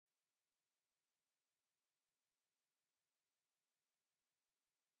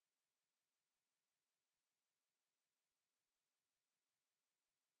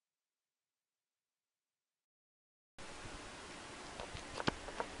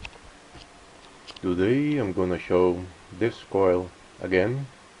Today I'm gonna show this coil again.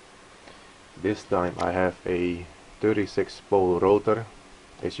 This time I have a 36 pole rotor,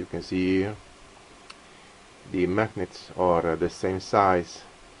 as you can see here. The magnets are the same size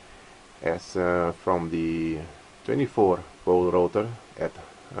as from the 24 pole rotor at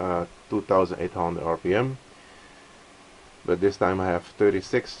 2800 RPM, but this time I have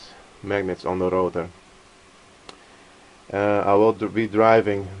 36 magnets on the rotor. I will be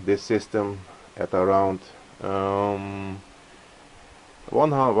driving this system at around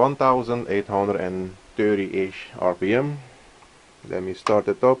 1830-ish RPM. Let me start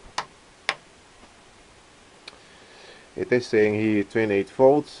it up. It is saying here 28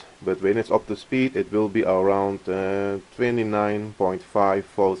 volts, but when it's up to speed it will be around 29.5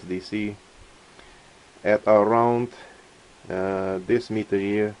 volts DC at around this meter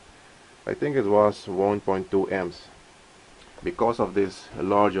here. I think it was 1.2 amps. Because of this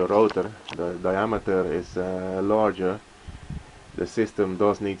larger rotor, the diameter is larger, the system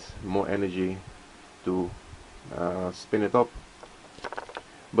does need more energy to spin it up.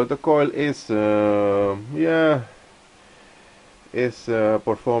 But the coil is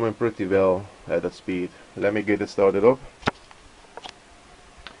performing pretty well at that speed. Let me get it started up.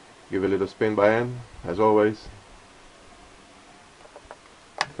 Give it a little spin by hand, as always.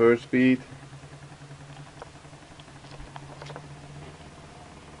 First speed.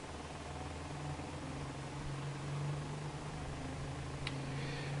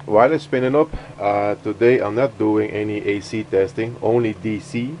 While it's spinning up, today I'm not doing any AC testing, only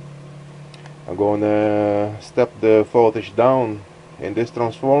DC. I'm gonna step the voltage down in this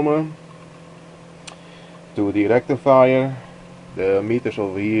transformer to the rectifier, the meters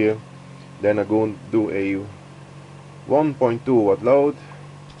over here. Then I'm going to do a 1.2 watt load.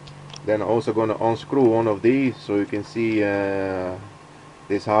 Then I'm also gonna unscrew one of these so you can see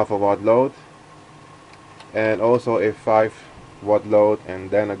this half a watt load, and also a 5 watt load, and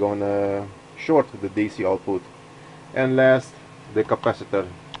then I'm gonna short the DC output. And last, the capacitor.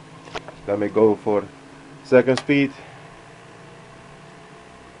 Let me go for second speed.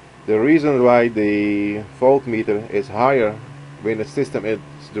 The reason why the voltmeter is higher when the system is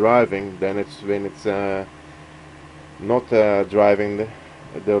driving than it's when it's not driving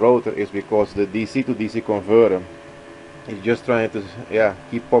the rotor is because the DC to DC converter is just trying to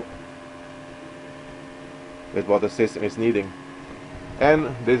keep up with what the system is needing.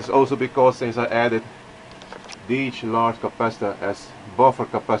 And this is also because since I added these large capacitor as buffer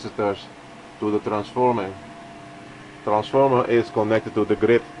capacitors to the transformer is connected to the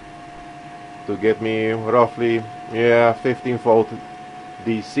grid to get me roughly 15 volt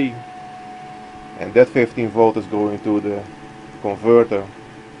DC, and that 15 volt is going to the converter,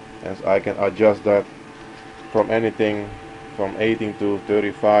 as I can adjust that from anything from 18 to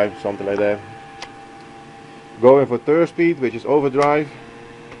 35, something like that. Going for third speed, which is overdrive.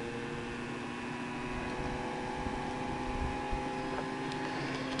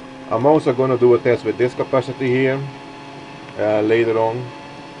 I'm also going to do a test with this capacitor here later on.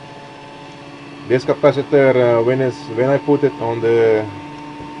 This capacitor, when I put it on the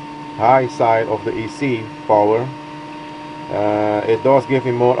high side of the EC power, it does give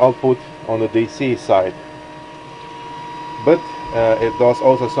me more output on the DC side, but it does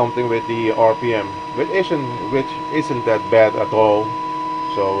also something with the RPM, which isn't that bad at all.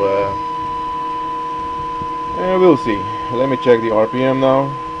 So we'll see. Let me check the RPM now.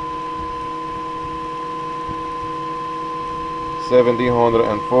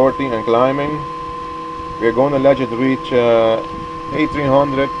 1740 and climbing. We're going to let it reach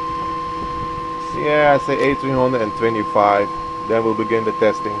 8300. Yeah, I say 8325. Then we'll begin the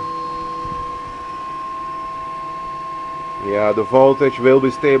testing. Yeah, the voltage will be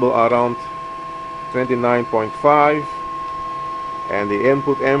stable around 29.5, and the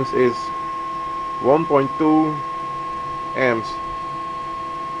input amps is 1.2 amps.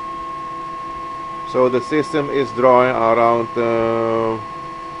 So the system is drawing around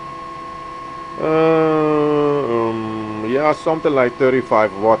something like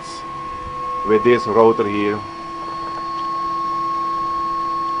 35 watts with this rotor here.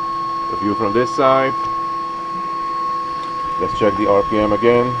 The view from this side. Let's check the RPM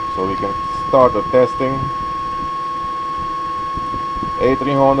again so we can start the testing.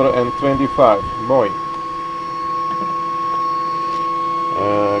 8325. Mooi.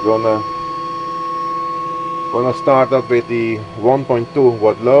 Gonna start up with the 1.2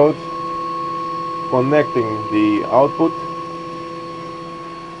 watt load, connecting the output.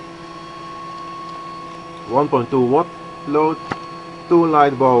 1.2 watt load, 2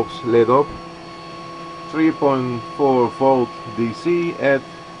 light bulbs lit up, 3.4 volt DC at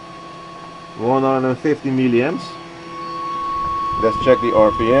 150 milliamps. Let's check the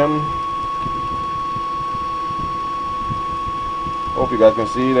RPM. Hope you guys can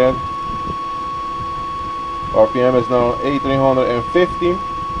see that. RPM is now 8350,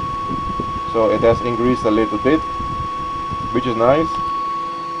 so it has increased a little bit, which is nice.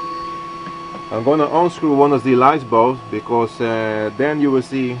 I'm gonna unscrew one of the lights bulbs because then you will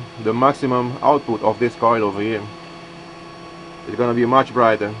see the maximum output of this coil over here. It's gonna be much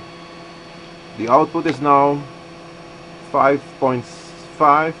brighter. The output is now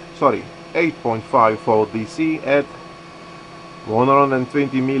 8.5 volt DC at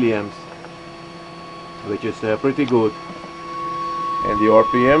 120 milliamps, which is pretty good. And the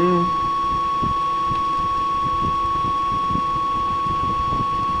RPM,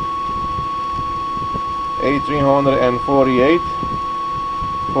 A348,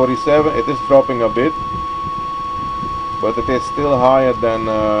 47. It is dropping a bit, but it is still higher than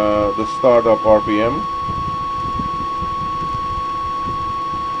the startup RPM,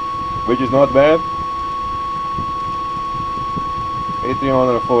 which is not bad.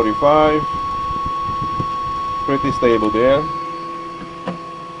 A345, pretty stable there.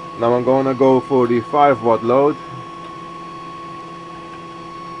 Now I'm gonna go for the 5 watt load.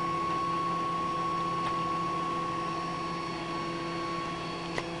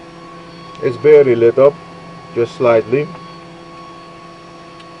 It's barely lit up, just slightly,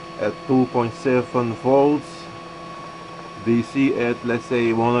 at 2.7 volts DC at, let's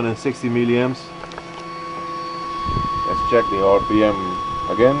say, 160 milliamps. Let's check the RPM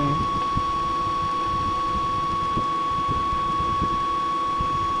again.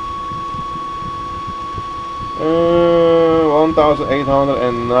 Uh,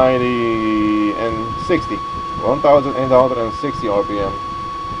 1860 RPM.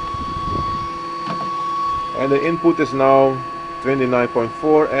 And the input is now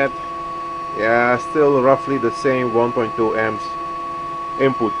 29.4 at, yeah, still roughly the same 1.2 amps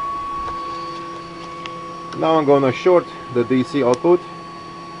input. Now I'm gonna short the DC output.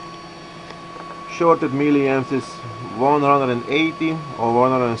 Shorted milliamps is 180 or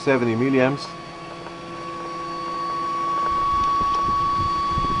 170 milliamps.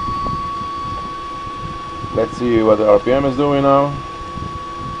 Let's see what the RPM is doing now.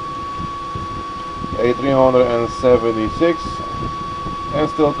 A376, and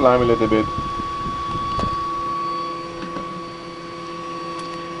still climb a little bit.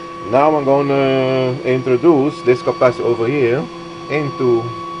 Now I'm going to introduce this capacitor over here into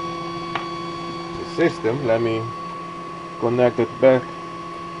the system. Let me connect it back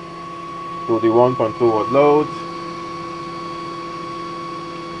to the 1.2 watt load.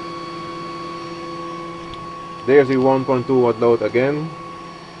 There's the 1.2 watt load again.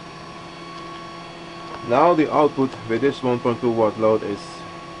 Now the output with this 1.2 watt load is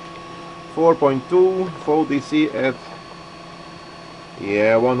 4.2 volt DC at,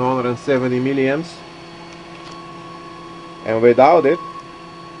 yeah, 170 milliamps. And without it,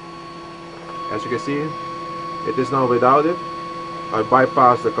 as you can see, it is now without it. I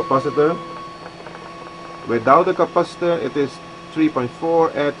bypass the capacitor. Without the capacitor, it is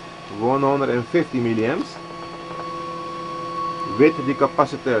 3.4 at 150 milliamps. With the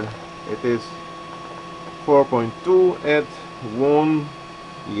capacitor, it is 4.2 at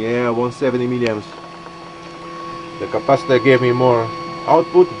 170 milliamps. The capacitor gave me more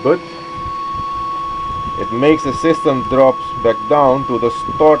output, but it makes the system drop back down to the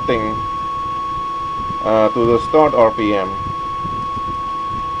starting start RPM.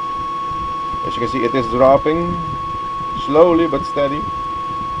 As you can see, it is dropping slowly but steady.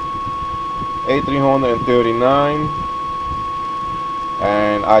 A339.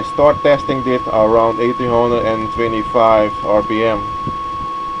 And I start testing it around 1825 RPM.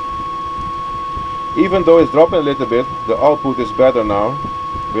 Even though it's dropping a little bit, the output is better now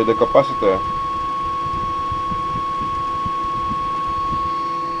with the capacitor.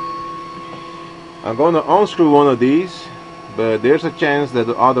 I'm gonna unscrew one of these, but there's a chance that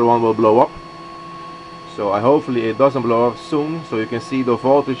the other one will blow up. So hopefully it doesn't blow up soon, so you can see the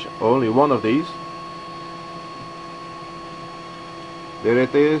voltage only one of these. There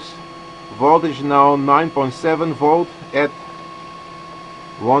it is. Voltage now 9.7 volt at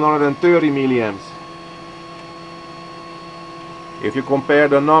 130 milliamps. If you compare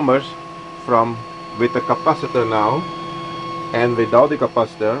the numbers from with the capacitor now and without the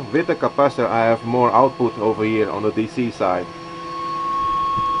capacitor, with the capacitor I have more output over here on the DC side.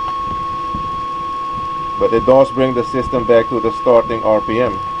 But it does bring the system back to the starting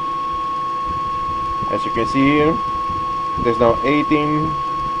RPM. As you can see here, it is now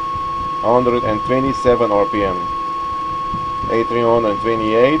 1827 RPM.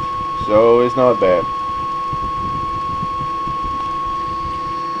 A328, so it's not bad.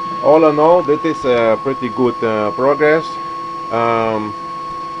 All in all, that is pretty good progress.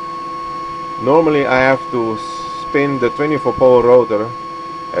 Normally I have to spin the 24 pole rotor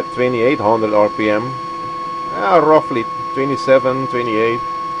at 2800 rpm, roughly 27, 28,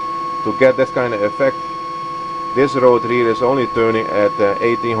 to get this kind of effect. This rotor here is only turning at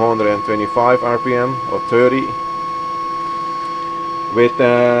 1825 rpm or 30,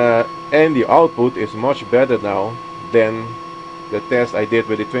 and the output is much better now than the test I did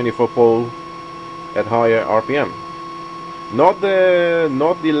with the 24 pole at higher rpm. Not the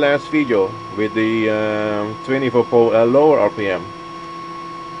last video with the 24 pole at lower rpm.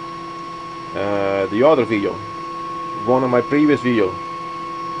 The other video, one of my previous videos.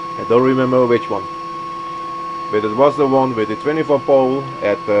 I don't remember which one, but it was the one with the 24 pole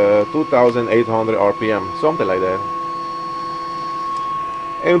at 2800 rpm, something like that.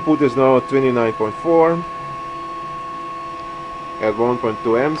 Input is now 29.4 at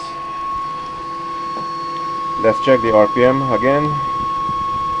 1.2 amps. Let's check the RPM again.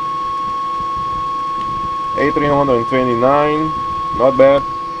 8329, not bad.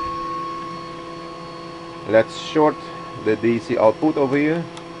 Let's short the DC output over here.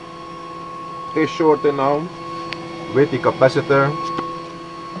 It's shorter now with the capacitor.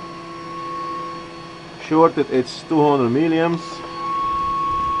 Shorted, it's 200 milliamps.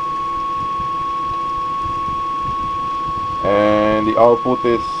 And the output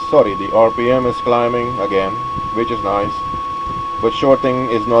is, the RPM is climbing again, which is nice. But shorting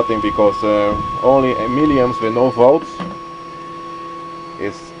is nothing, because only milliamps with no volts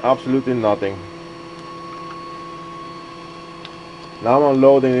is absolutely nothing. Now I'm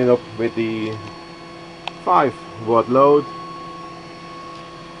loading it up with the 5 watt load,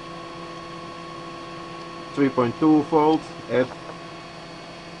 3.2 volts at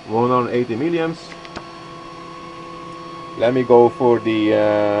 180 milliamps. Let me go for the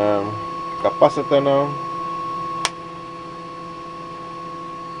capacitor now.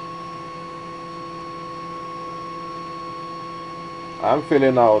 I'm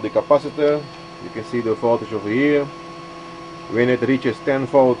filling now the capacitor. You can see the voltage over here. When it reaches 10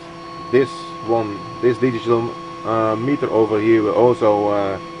 volt, this digital meter over here will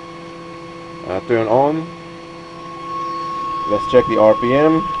also turn on. Let's check the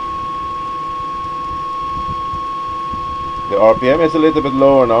RPM. The RPM is a little bit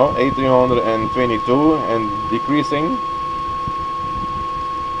lower now, 8322, and decreasing.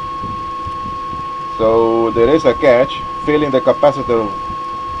 So there is a catch. Filling the capacitor,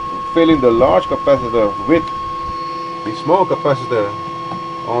 filling the large capacitor with the small capacitor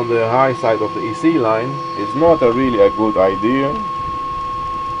on the high side of the EC line is not really a good idea.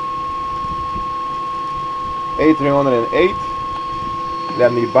 8308.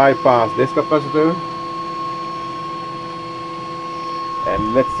 Let me bypass this capacitor.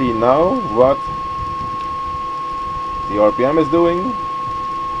 And let's see now what the RPM is doing.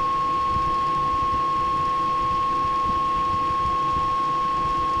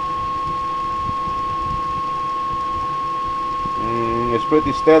 It's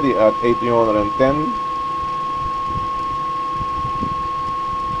pretty steady at 1810.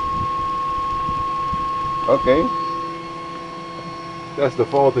 Okay, that's the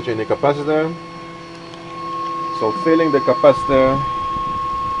voltage in the capacitor. So filling the capacitor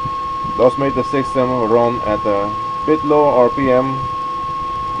does make the system run at a bit lower RPM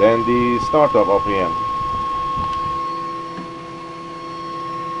than the startup RPM.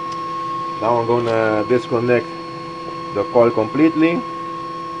 Now I'm gonna disconnect the coil completely.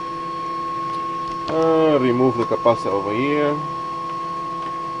 Remove the capacitor over here.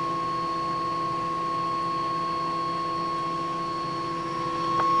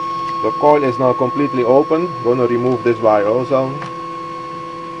 The coil is now completely open. Gonna remove this wire also.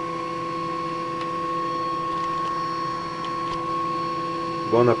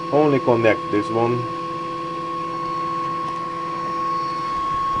 Gonna only connect this one.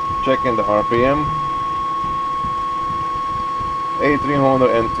 Checking the RPM.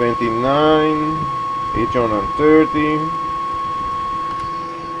 8329, 830.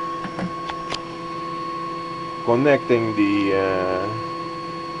 Connecting the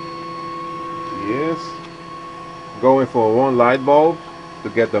yes. Going for one light bulb to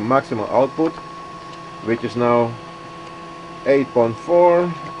get the maximum output, which is now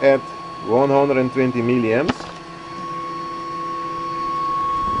 8.4 at 120 milliamps,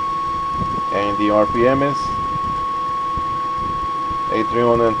 and the RPM is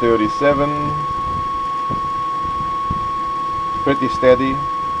 8337. Pretty steady.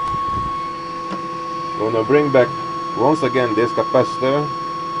 Gonna bring back once again this capacitor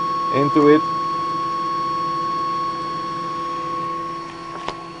into it.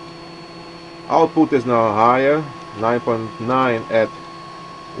 Output is now higher, 9.9 at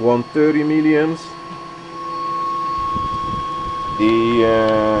 130 milliamps. The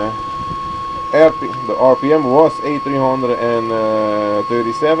RPM was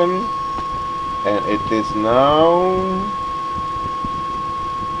 8337 and it is now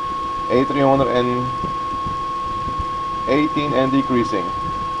 8318 and decreasing.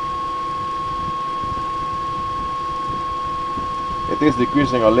 It is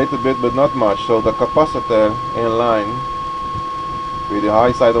decreasing a little bit, but not much, so the capacitor in line with the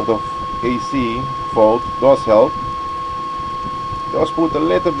high side of the AC fault does help. Does put a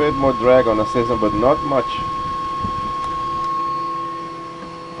little bit more drag on the system, but not much.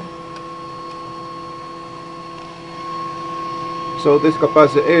 So this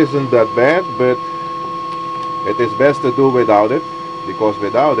capacitor isn't that bad, but it is best to do without it, because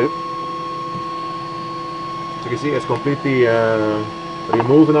without it, as you can see, it's completely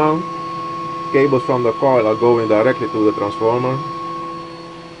removed now. Cables from the coil are going directly to the transformer.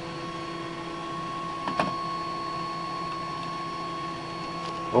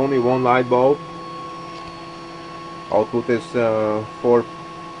 Only one light bulb. Output is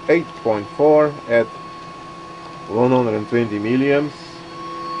 8.4 at 120 milliamps.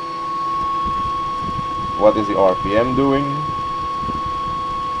 What is the RPM doing?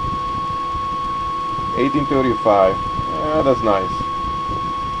 1835. Yeah, that's nice.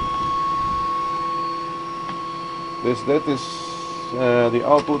 That is the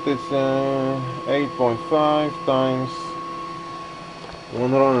output is 8.5 times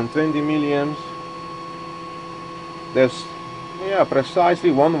 120 milliamps. That's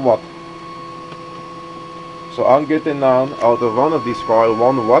precisely 1 watt. So I'm getting now out of one of these coils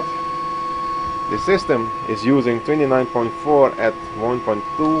 1 watt. The system is using 29.4 at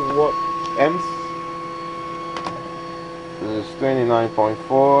 1.2 watt amps. This is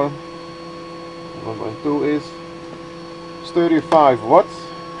 29.4. 1.2 is 35 watts.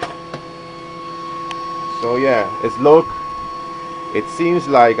 So yeah, it seems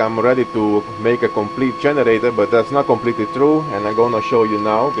like I'm ready to make a complete generator, but that's not completely true, and I'm gonna show you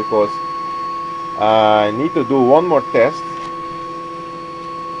now because I need to do one more test.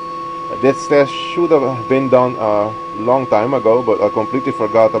 This test should have been done a long time ago, but I completely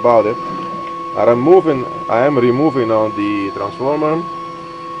forgot about it. I am removing now the transformer.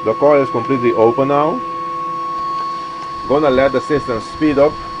 The coil is completely open now. Gonna let the system speed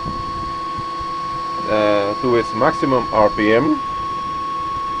up to its maximum RPM.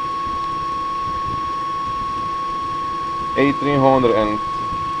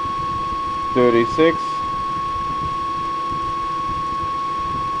 8336.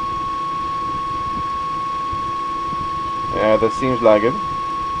 Yeah, that seems like it.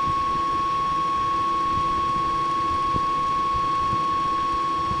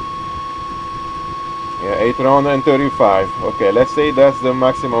 Yeah, 835. Okay, let's say that's the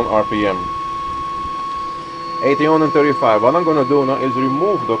maximum RPM. 835. What I'm gonna do now is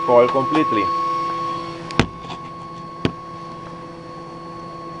remove the coil completely.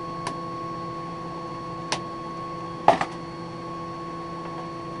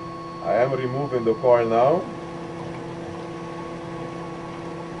 I am removing the coil now.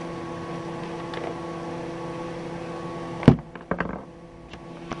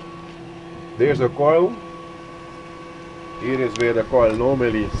 There's a coil. Here is where the coil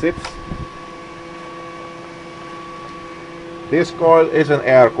normally sits. This coil is an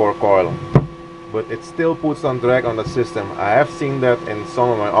air core coil, but it still puts some drag on the system. I have seen that in some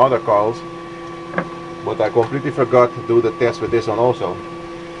of my other coils, but I completely forgot to do the test with this one also.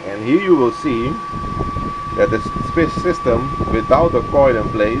 And here you will see that the system without the coil in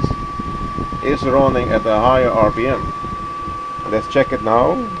place is running at a higher RPM. Let's check it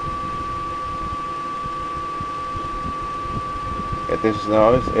now. It is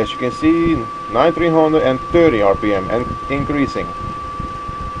now, as you can see, 9330 RPM and increasing.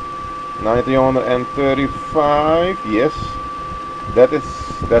 9335, yes. That is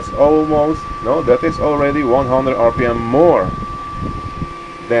already 100 RPM more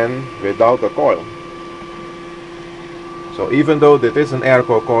than without the coil. So even though that is an air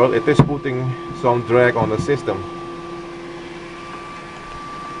core coil, it is putting some drag on the system.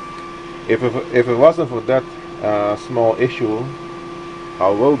 If it wasn't for that small issue, I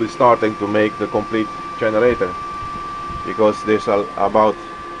will be starting to make the complete generator, because there's about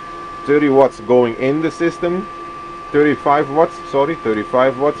 30 watts going in the system, 35 watts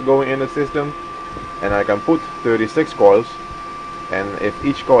going in the system, and I can put 36 coils, and if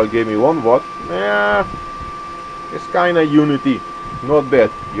each coil gave me 1 watt, yeah, it's kind of unity. not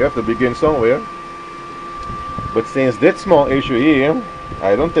bad. You have to begin somewhere. But since that small issue here,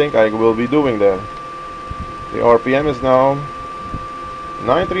 I don't think I will be doing that. The RPM is now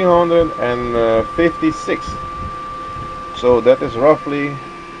 9356. So that is roughly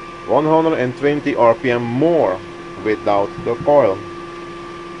 120 RPM more without the coil.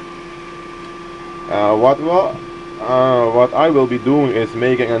 What I will be doing is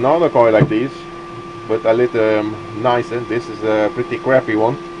making another coil like this, but a little nicer. This is a pretty crappy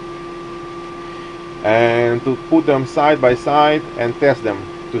one, and to put them side by side and test them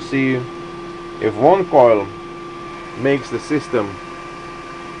to see if one coil makes the system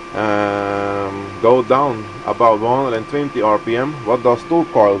go down about 120 RPM, what does two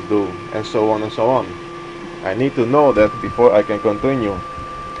coils do, and so on and so on. I need to know that before I can continue.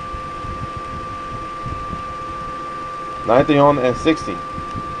 1960,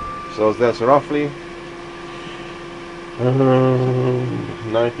 so that's roughly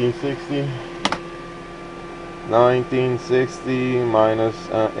 1960 minus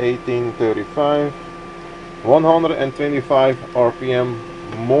 1835, 125 RPM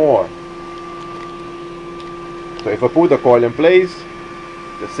more. So if I put the coil in place,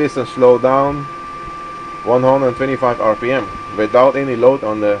 the system slows down 125 RPM without any load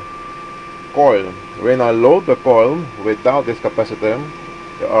on the coil. When I load the coil without this capacitor,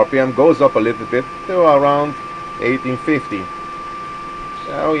 the RPM goes up a little bit to around 1850.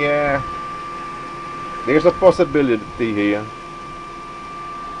 So yeah, there's a possibility here.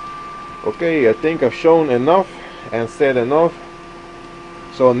 Okay, I think I've shown enough and said enough.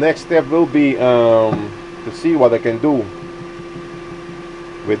 So next step will be to see what I can do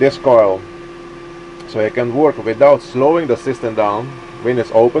with this coil, so I can work without slowing the system down when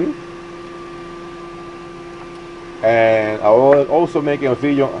it's open. And I will also make a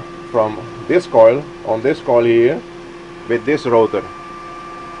video from this coil, on this coil here, with this rotor.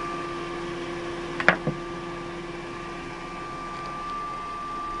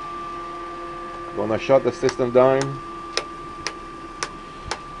 Gonna shut the system down.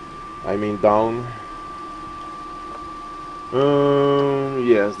 I mean down.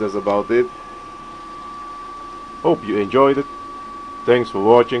 Yes, that's about it. Hope you enjoyed it. Thanks for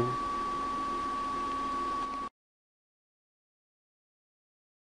watching.